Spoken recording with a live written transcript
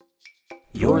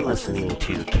You're listening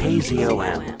to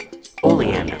KZOM,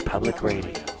 Oleander Public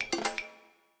Radio.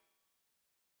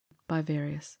 By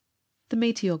Various. The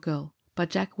Meteor Girl by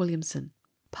Jack Williamson.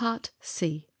 Part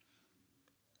C.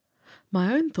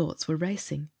 My own thoughts were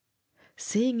racing.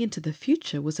 Seeing into the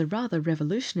future was a rather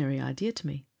revolutionary idea to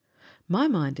me. My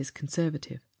mind is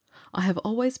conservative. I have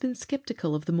always been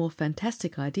sceptical of the more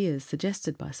fantastic ideas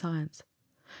suggested by science.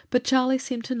 But Charlie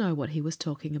seemed to know what he was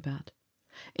talking about.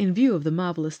 In view of the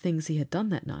marvellous things he had done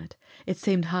that night, it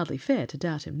seemed hardly fair to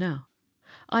doubt him now.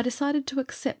 I decided to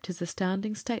accept his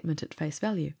astounding statement at face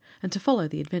value, and to follow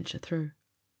the adventure through.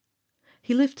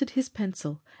 He lifted his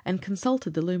pencil and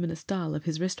consulted the luminous dial of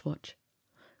his wristwatch.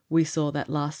 We saw that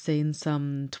last scene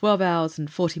some 12 hours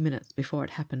and 40 minutes before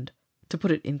it happened, to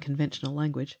put it in conventional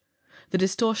language. The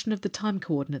distortion of the time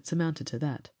coordinates amounted to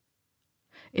that.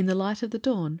 In the light of the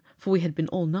dawn, for we had been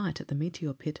all night at the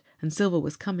meteor pit, and silver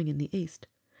was coming in the east,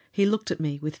 he looked at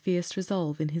me with fierce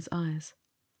resolve in his eyes.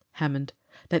 Hammond,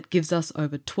 that gives us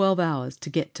over 12 hours to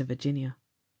get to Virginia.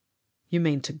 You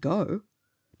mean to go?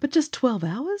 But just 12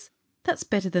 hours? That's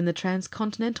better than the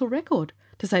transcontinental record,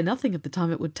 to say nothing of the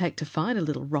time it would take to find a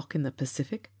little rock in the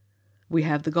Pacific. We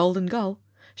have the Golden Gull.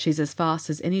 She's as fast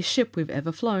as any ship we've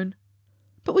ever flown.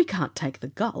 But we can't take the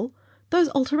Gull. Those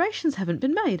alterations haven't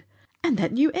been made. And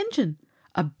that new engine.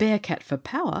 A Bearcat for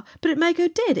power, but it may go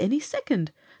dead any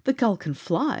second. The Gull can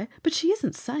fly, but she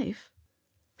isn't safe.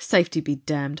 Safety be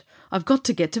damned. I've got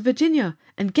to get to Virginia,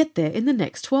 and get there in the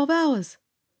next 12 hours.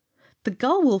 The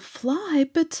Gull will fly,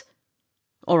 but...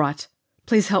 All right,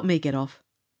 please help me get off.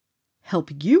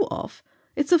 Help you off?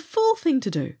 It's a fool thing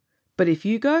to do. But if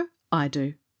you go, I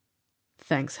do.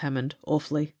 Thanks, Hammond,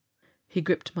 awfully. He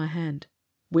gripped my hand.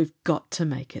 We've got to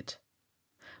make it.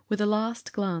 With a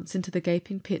last glance into the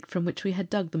gaping pit from which we had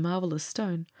dug the marvellous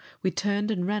stone, we turned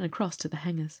and ran across to the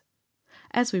hangars.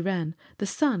 As we ran, the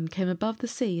sun came above the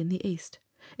sea in the east.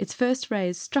 Its first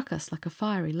rays struck us like a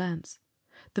fiery lance.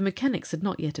 The mechanics had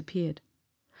not yet appeared.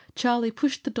 Charlie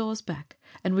pushed the doors back,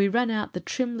 and we ran out the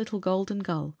trim little Golden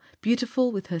Gull,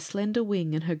 beautiful with her slender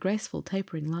wing and her graceful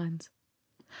tapering lines.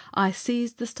 I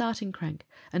seized the starting crank,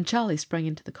 and Charlie sprang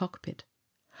into the cockpit.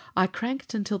 I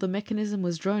cranked until the mechanism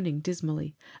was droning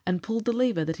dismally, and pulled the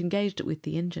lever that engaged it with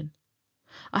the engine.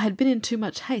 I had been in too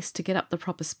much haste to get up the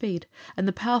proper speed, and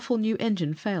the powerful new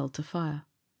engine failed to fire.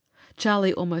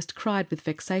 Charlie almost cried with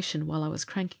vexation while I was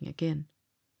cranking again.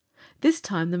 This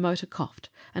time the motor coughed,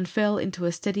 and fell into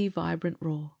a steady, vibrant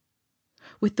roar.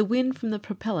 With the wind from the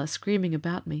propeller screaming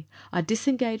about me, I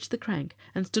disengaged the crank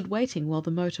and stood waiting while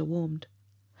the motor warmed.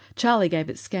 Charlie gave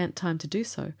it scant time to do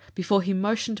so before he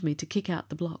motioned me to kick out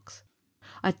the blocks.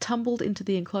 I tumbled into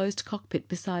the enclosed cockpit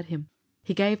beside him.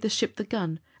 He gave the ship the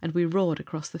gun, and we roared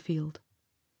across the field.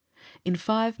 In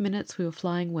 5 minutes we were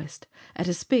flying west, at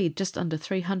a speed just under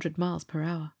 300 miles per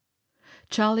hour.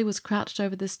 Charlie was crouched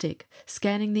over the stick,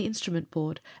 scanning the instrument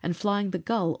board and flying the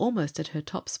Gull almost at her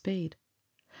top speed.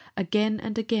 Again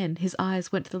and again his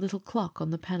eyes went to the little clock on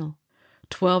the panel.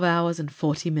 12 hours and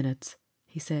 40 minutes,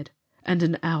 he said. And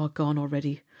an hour gone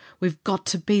already. We've got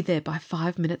to be there by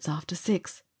 5 minutes after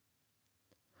 6.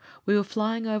 We were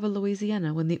flying over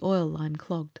Louisiana when the oil line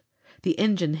clogged. The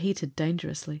engine heated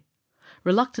dangerously.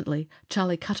 Reluctantly,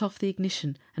 Charlie cut off the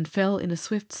ignition and fell in a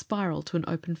swift spiral to an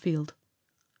open field.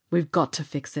 We've got to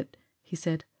fix it, he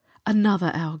said. Another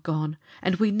hour gone,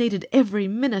 and we needed every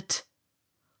minute.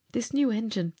 This new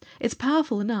engine, it's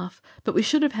powerful enough, but we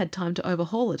should have had time to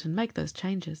overhaul it and make those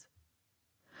changes.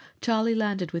 Charlie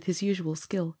landed with his usual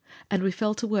skill, and we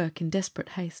fell to work in desperate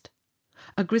haste.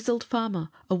 A grizzled farmer,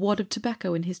 a wad of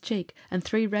tobacco in his cheek, and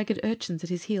 3 ragged urchins at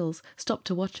his heels, stopped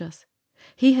to watch us.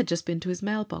 He had just been to his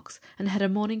mailbox, and had a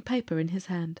morning paper in his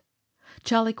hand.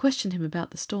 Charlie questioned him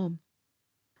about the storm.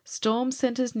 "Storm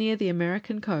centres near the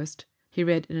American coast," he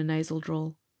read in a nasal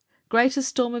drawl. "Greatest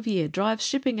storm of year drives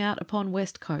shipping out upon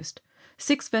west coast.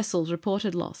 6 vessels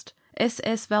reported lost.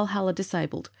 SS Valhalla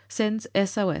disabled. Sends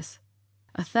SOS.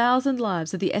 1,000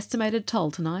 lives are the estimated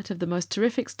toll tonight of the most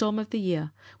terrific storm of the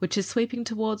year, which is sweeping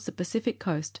towards the Pacific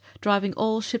coast, driving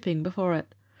all shipping before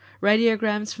it.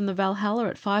 Radiograms from the Valhalla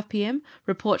at 5 p.m.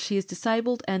 report she is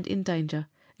disabled and in danger.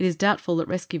 It is doubtful that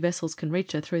rescue vessels can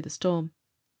reach her through the storm."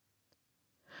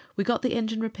 We got the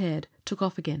engine repaired, took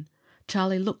off again.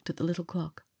 Charlie looked at the little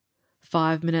clock.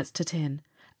 5 minutes to 10.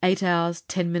 8 hours,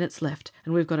 10 minutes left,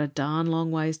 and we've got a darn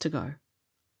long ways to go.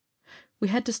 We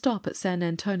had to stop at San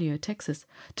Antonio, Texas,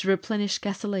 to replenish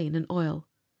gasoline and oil.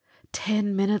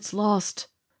 10 minutes lost,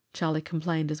 Charlie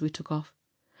complained as we took off.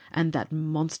 And that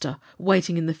monster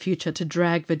waiting in the future to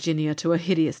drag Virginia to a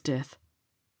hideous death.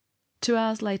 2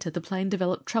 hours later the plane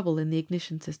developed trouble in the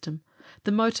ignition system.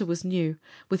 The motor was new,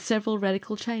 with several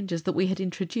radical changes that we had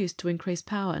introduced to increase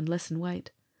power and lessen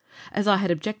weight. As I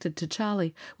had objected to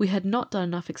Charlie, we had not done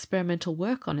enough experimental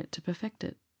work on it to perfect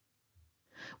it.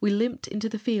 We limped into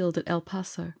the field at El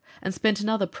Paso and spent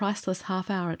another priceless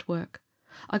half-hour at work.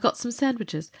 I got some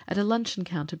sandwiches at a luncheon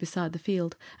counter beside the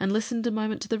field and listened a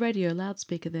moment to the radio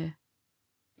loudspeaker there.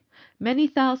 "Many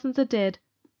thousands are dead,"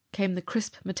 came the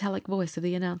crisp, metallic voice of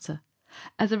the announcer,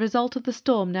 "as a result of the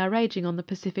storm now raging on the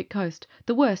Pacific coast,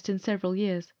 the worst in several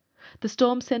years. The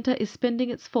storm center is spending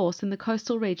its force in the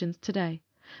coastal regions today.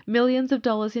 Millions of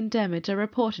dollars in damage are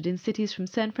reported in cities from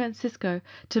San Francisco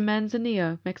to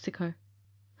Manzanillo, Mexico.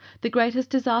 The greatest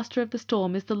disaster of the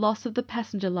storm is the loss of the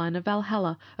passenger liner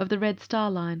Valhalla of the Red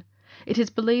Star Line. It is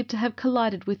believed to have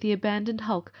collided with the abandoned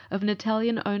hulk of an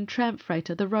Italian-owned tramp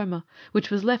freighter, the Roma,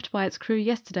 which was left by its crew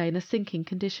yesterday in a sinking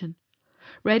condition.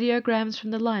 Radiograms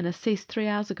from the liner ceased 3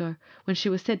 hours ago, when she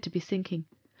was said to be sinking.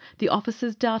 The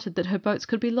officers doubted that her boats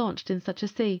could be launched in such a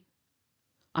sea."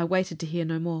 I waited to hear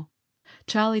no more.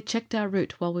 Charlie checked our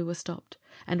route while we were stopped,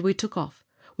 and we took off.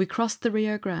 We crossed the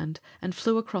Rio Grande and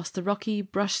flew across the rocky,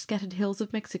 brush-scattered hills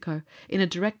of Mexico in a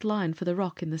direct line for the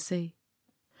rock in the sea.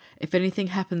 "If anything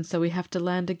happens so we have to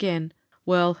land again,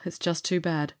 well, it's just too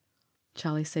bad,"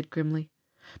 Charlie said grimly.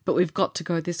 "But we've got to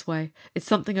go this way. It's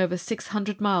something over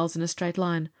 600 miles in a straight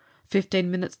line. 15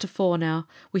 minutes to 4 now.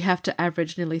 We have to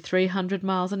average nearly 300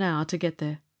 miles an hour to get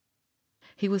there."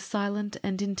 He was silent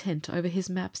and intent over his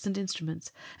maps and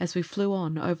instruments as we flew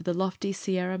on over the lofty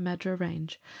Sierra Madre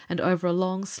range and over a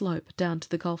long slope down to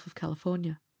the Gulf of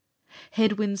California.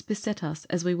 Headwinds beset us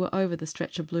as we were over the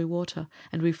stretch of blue water,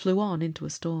 and we flew on into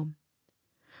a storm.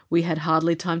 "We had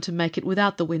hardly time to make it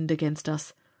without the wind against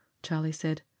us," Charlie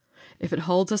said. "If it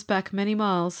holds us back many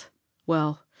miles,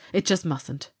 well, it just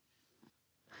mustn't."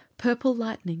 Purple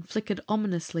lightning flickered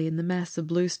ominously in the mass of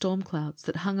blue storm clouds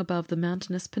that hung above the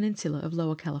mountainous peninsula of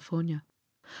Lower California.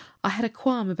 I had a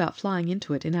qualm about flying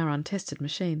into it in our untested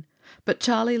machine, but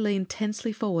Charlie leaned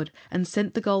tensely forward and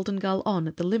sent the Golden Gull on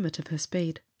at the limit of her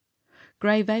speed.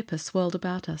 Grey vapour swirled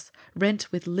about us,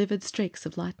 rent with livid streaks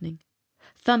of lightning.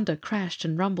 Thunder crashed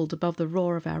and rumbled above the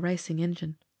roar of our racing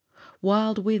engine.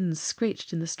 Wild winds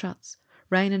screeched in the struts.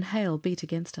 Rain and hail beat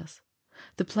against us.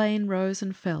 The plane rose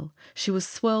and fell. She was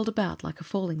swirled about like a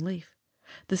falling leaf.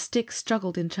 The stick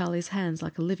struggled in Charlie's hands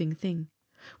like a living thing.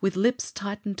 With lips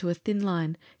tightened to a thin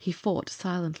line, he fought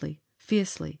silently,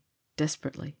 fiercely,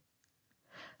 desperately.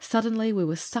 Suddenly we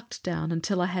were sucked down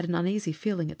until I had an uneasy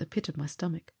feeling at the pit of my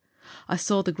stomach. I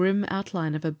saw the grim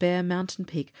outline of a bare mountain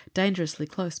peak dangerously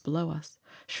close below us,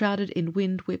 shrouded in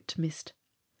wind-whipped mist.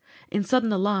 In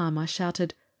sudden alarm I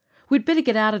shouted, "We'd better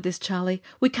get out of this, Charlie.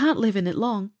 We can't live in it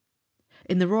long."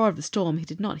 In the roar of the storm he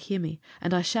did not hear me,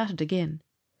 and I shouted again.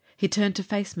 He turned to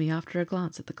face me after a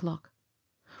glance at the clock.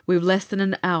 "We've less than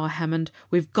an hour, Hammond.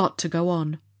 We've got to go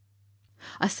on."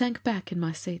 I sank back in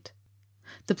my seat.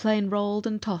 The plane rolled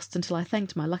and tossed until I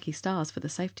thanked my lucky stars for the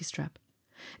safety strap.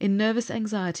 In nervous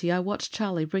anxiety I watched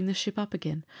Charlie bring the ship up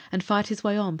again and fight his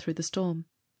way on through the storm.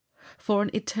 For an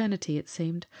eternity, it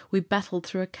seemed, we battled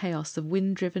through a chaos of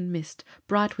wind-driven mist,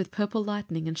 bright with purple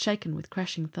lightning and shaken with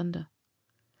crashing thunder.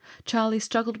 Charlie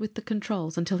struggled with the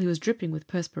controls until he was dripping with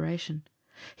perspiration.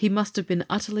 He must have been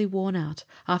utterly worn out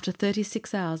after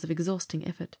 36 hours of exhausting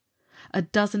effort. A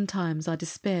dozen times I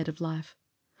despaired of life.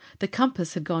 The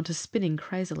compass had gone to spinning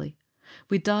crazily.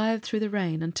 We dived through the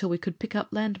rain until we could pick up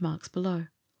landmarks below.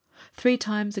 3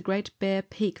 times a great bare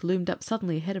peak loomed up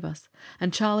suddenly ahead of us,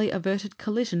 and Charlie averted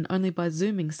collision only by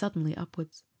zooming suddenly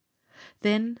upwards.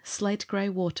 Then slate-grey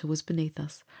water was beneath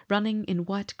us, running in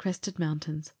white-crested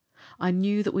mountains. I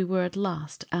knew that we were at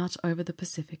last out over the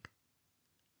Pacific.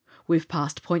 "We've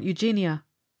passed Point Eugenia,"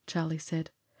 Charlie said.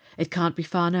 "It can't be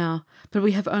far now, but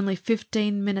we have only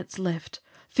 15 minutes left.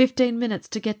 15 minutes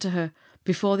to get to her,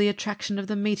 before the attraction of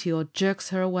the meteor jerks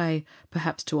her away,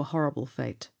 perhaps to a horrible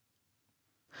fate."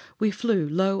 We flew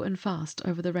low and fast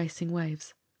over the racing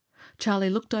waves. Charlie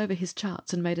looked over his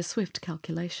charts and made a swift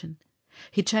calculation.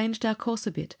 He changed our course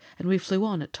a bit, and we flew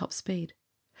on at top speed.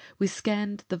 We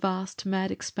scanned the vast,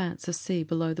 mad expanse of sea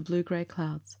below the blue-grey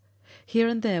clouds. Here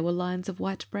and there were lines of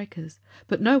white breakers,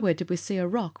 but nowhere did we see a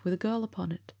rock with a girl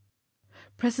upon it.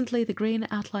 Presently the green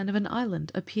outline of an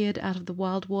island appeared out of the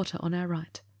wild water on our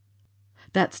right.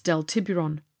 "That's Del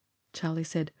Tiburon," Charlie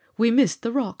said. "We missed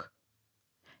the rock."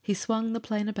 He swung the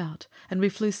plane about, and we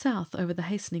flew south over the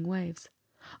hastening waves.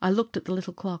 I looked at the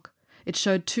little clock. It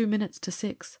showed 2 minutes to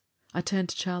 6. I turned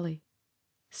to Charlie.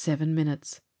 7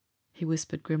 minutes, he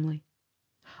whispered grimly.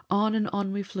 On and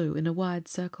on we flew in a wide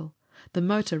circle. The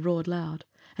motor roared loud.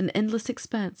 An endless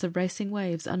expanse of racing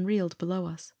waves unreeled below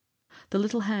us. The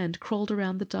little hand crawled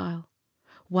around the dial.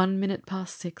 1 minute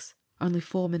past 6, only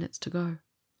 4 minutes to go.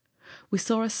 We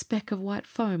saw a speck of white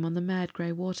foam on the mad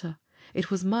grey water.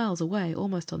 It was miles away,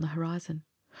 almost on the horizon.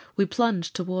 We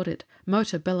plunged toward it,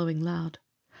 motor bellowing loud.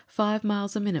 5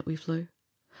 miles a minute we flew.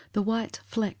 The white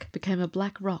fleck became a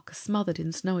black rock smothered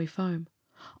in snowy foam.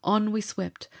 On we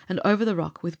swept, and over the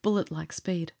rock with bullet-like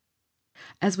speed.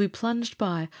 As we plunged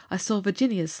by, I saw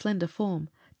Virginia's slender form,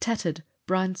 tattered,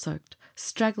 brine-soaked,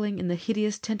 straggling in the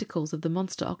hideous tentacles of the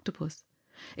monster octopus.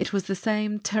 It was the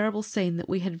same terrible scene that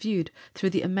we had viewed through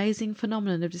the amazing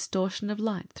phenomenon of distortion of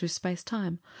light through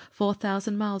space-time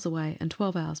 4,000 miles away and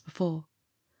 12 hours before.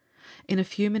 In a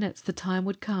few minutes the time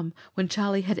would come when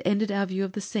Charlie had ended our view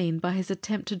of the scene by his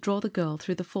attempt to draw the girl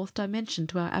through the fourth dimension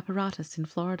to our apparatus in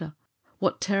Florida.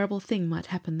 What terrible thing might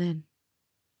happen then?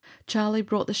 Charlie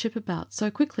brought the ship about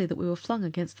so quickly that we were flung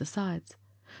against the sides.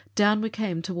 Down we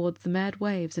came towards the mad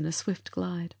waves in a swift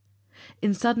glide.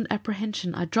 In sudden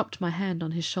apprehension I dropped my hand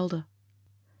on his shoulder.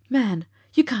 "Man,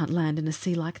 you can't land in a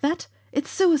sea like that.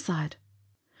 It's suicide."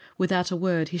 Without a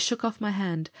word he shook off my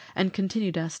hand and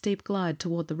continued our steep glide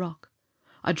toward the rock.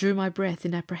 I drew my breath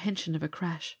in apprehension of a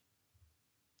crash.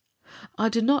 I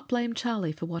do not blame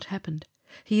Charlie for what happened.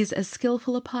 He is as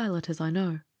skillful a pilot as I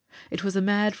know. It was a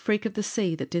mad freak of the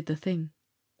sea that did the thing.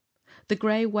 The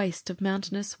grey waste of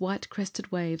mountainous,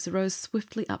 white-crested waves rose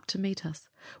swiftly up to meet us,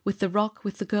 with the rock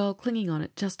with the girl clinging on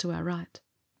it just to our right.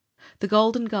 The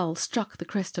Golden Gull struck the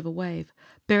crest of a wave,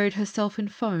 buried herself in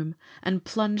foam, and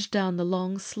plunged down the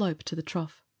long slope to the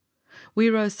trough. We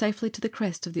rose safely to the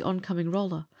crest of the oncoming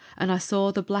roller, and I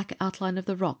saw the black outline of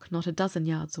the rock not a dozen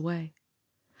yards away.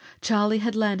 Charlie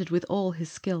had landed with all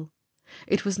his skill.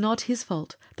 It was not his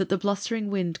fault that the blustering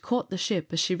wind caught the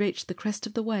ship as she reached the crest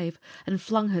of the wave and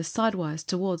flung her sidewise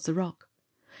towards the rock.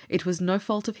 It was no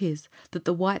fault of his that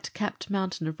the white-capped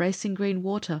mountain of racing green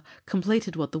water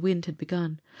completed what the wind had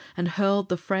begun, and hurled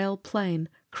the frail plane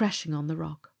crashing on the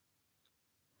rock.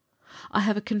 I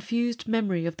have a confused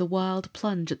memory of the wild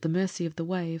plunge at the mercy of the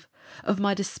wave, of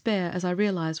my despair as I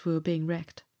realized we were being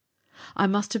wrecked. I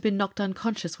must have been knocked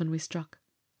unconscious when we struck.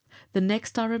 The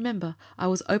next I remember, I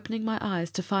was opening my eyes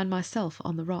to find myself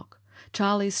on the rock,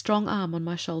 Charlie's strong arm on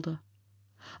my shoulder.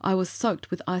 I was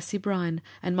soaked with icy brine,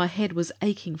 and my head was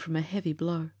aching from a heavy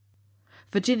blow.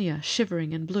 Virginia,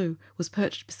 shivering and blue, was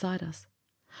perched beside us.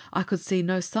 I could see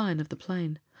no sign of the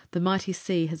plane. The mighty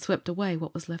sea had swept away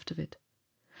what was left of it.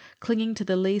 Clinging to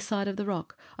the lee side of the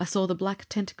rock, I saw the black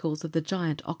tentacles of the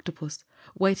giant octopus,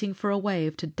 waiting for a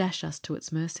wave to dash us to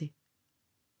its mercy.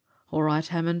 "All right,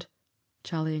 Hammond?"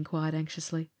 Charlie inquired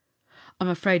anxiously. "I'm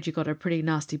afraid you got a pretty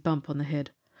nasty bump on the head.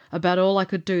 About all I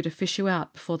could do to fish you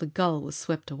out before the Gull was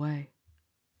swept away."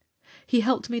 He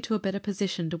helped me to a better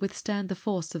position to withstand the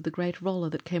force of the great roller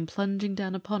that came plunging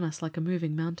down upon us like a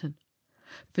moving mountain.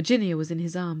 Virginia was in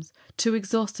his arms, too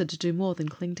exhausted to do more than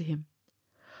cling to him.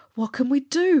 "What can we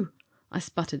do?" I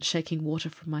sputtered, shaking water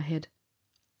from my head.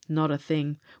 "Not a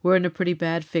thing. We're in a pretty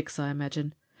bad fix, I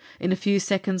imagine. In a few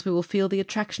seconds we will feel the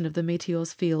attraction of the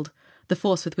meteor's field, the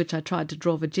force with which I tried to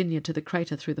draw Virginia to the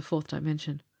crater through the fourth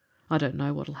dimension. I don't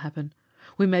know what'll happen.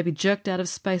 We may be jerked out of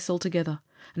space altogether,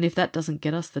 and if that doesn't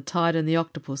get us, the tide and the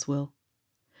octopus will."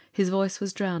 His voice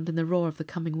was drowned in the roar of the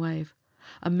coming wave.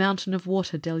 A mountain of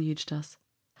water deluged us.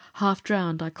 Half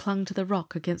drowned, I clung to the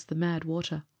rock against the mad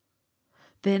water.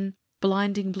 Then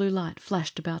blinding blue light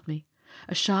flashed about me.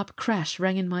 A sharp crash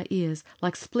rang in my ears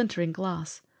like splintering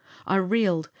glass. I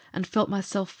reeled and felt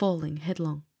myself falling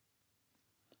headlong.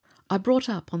 I brought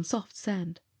up on soft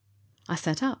sand. I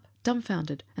sat up,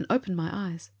 dumbfounded, and opened my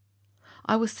eyes.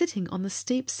 I was sitting on the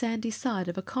steep sandy side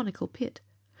of a conical pit.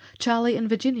 Charlie and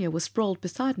Virginia were sprawled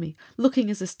beside me, looking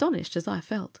as astonished as I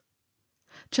felt.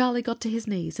 Charlie got to his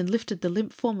knees and lifted the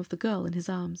limp form of the girl in his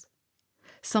arms.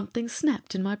 Something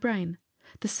snapped in my brain.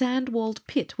 The sand-walled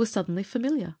pit was suddenly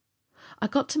familiar. I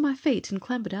got to my feet and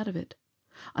clambered out of it.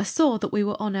 I saw that we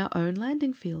were on our own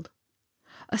landing field.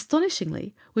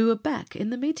 Astonishingly, we were back in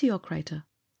the meteor crater.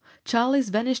 Charlie's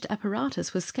vanished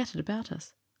apparatus was scattered about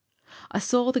us. I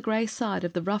saw the grey side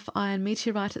of the rough iron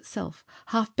meteorite itself,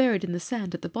 half buried in the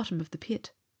sand at the bottom of the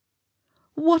pit.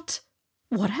 What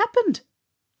happened?"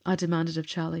 I demanded of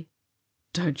Charlie.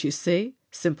 "Don't you see?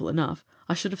 Simple enough.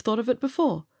 I should have thought of it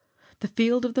before. The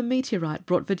field of the meteorite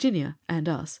brought Virginia, and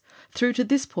us, through to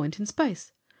this point in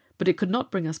space, but it could not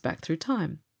bring us back through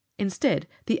time. Instead,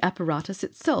 the apparatus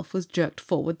itself was jerked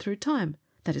forward through time.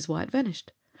 That is why it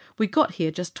vanished. We got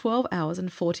here just 12 hours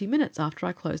and 40 minutes after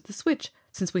I closed the switch,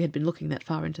 since we had been looking that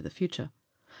far into the future.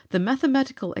 The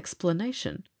mathematical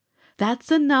explanation—"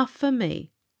 "That's enough for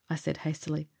me," I said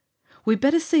hastily. "We'd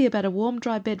better see about a warm,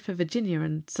 dry bed for Virginia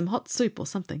and some hot soup or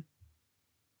something."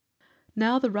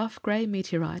 Now the rough grey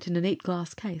meteorite in a neat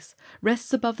glass case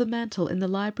rests above the mantel in the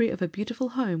library of a beautiful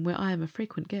home where I am a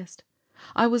frequent guest.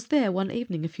 I was there one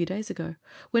evening a few days ago,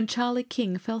 when Charlie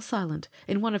King fell silent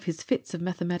in one of his fits of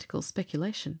mathematical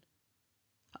speculation.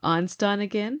 "Einstein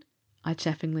again?" I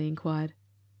chaffingly inquired.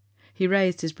 He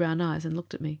raised his brown eyes and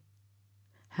looked at me.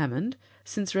 "Hammond,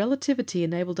 since relativity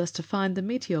enabled us to find the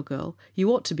Meteor Girl,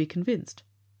 you ought to be convinced."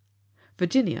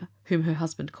 Virginia, whom her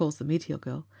husband calls the Meteor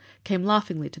Girl, came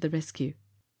laughingly to the rescue.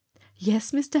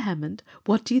 "Yes, Mr. Hammond,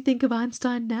 what do you think of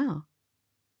Einstein now?"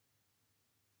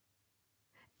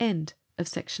 End of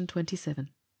section 27.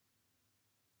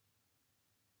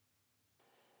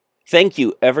 Thank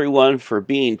you, everyone, for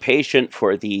being patient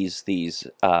for these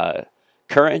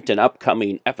current and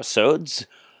upcoming episodes.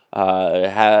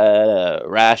 Had a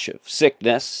rash of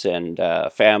sickness and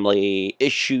family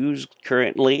issues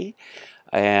currently.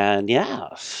 And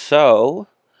yeah, so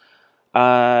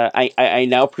I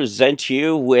now present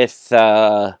you with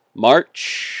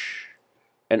March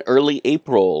and early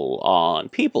April on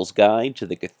People's Guide to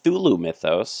the Cthulhu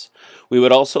Mythos. We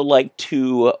would also like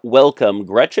to welcome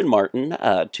Gretchen Martin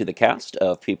to the cast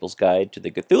of People's Guide to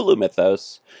the Cthulhu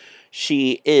Mythos.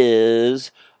 She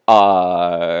is,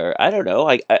 I don't know,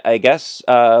 I guess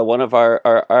one of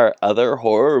our other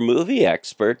horror movie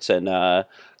experts and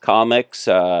comics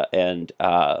and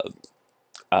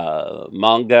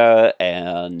manga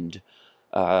and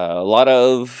a lot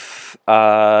of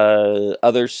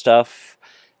other stuff.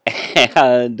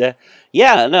 And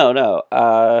yeah, no.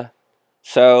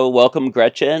 So welcome,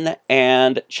 Gretchen,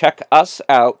 and check us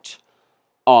out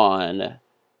on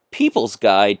People's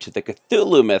Guide to the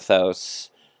Cthulhu Mythos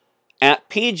at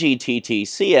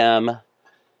PGTTCM,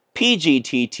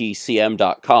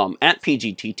 PGTTCM.com, at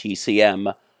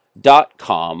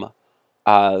PGTTCM.com.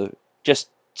 Just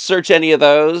search any of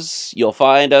those. You'll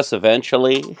find us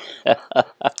eventually.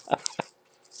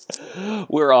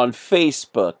 We're on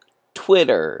Facebook,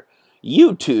 Twitter,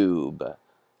 YouTube,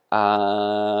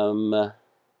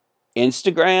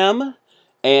 Instagram,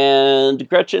 and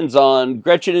Gretchen's on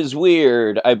Gretchen is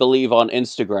Weird, I believe, on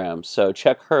Instagram. So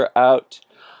check her out.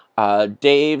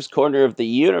 Dave's Corner of the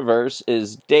Universe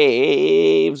is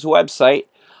Dave's website.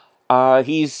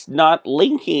 He's not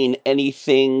linking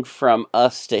anything from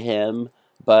us to him,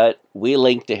 but we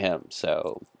link to him.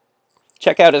 So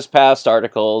check out his past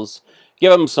articles.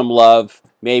 Give him some love.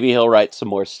 Maybe he'll write some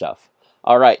more stuff.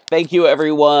 All right. Thank you,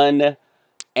 everyone.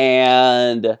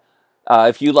 And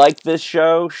if you like this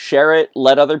show, share it.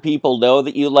 Let other people know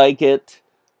that you like it.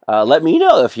 Let me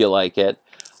know if you like it.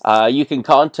 You can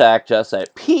contact us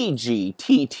at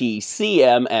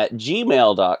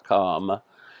pgttcm@gmail.com.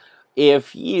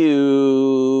 If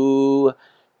you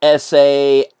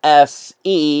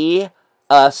SASE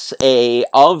us a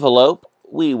envelope,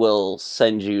 we will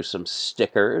send you some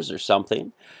stickers or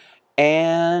something.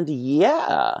 And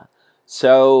yeah,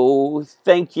 so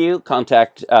thank you.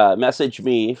 Message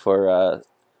me for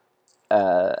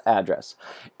address,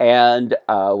 and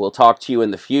we'll talk to you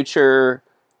in the future.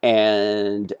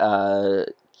 And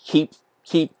keep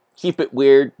it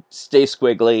weird. Stay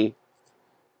squiggly.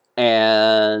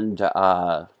 And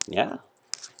yeah.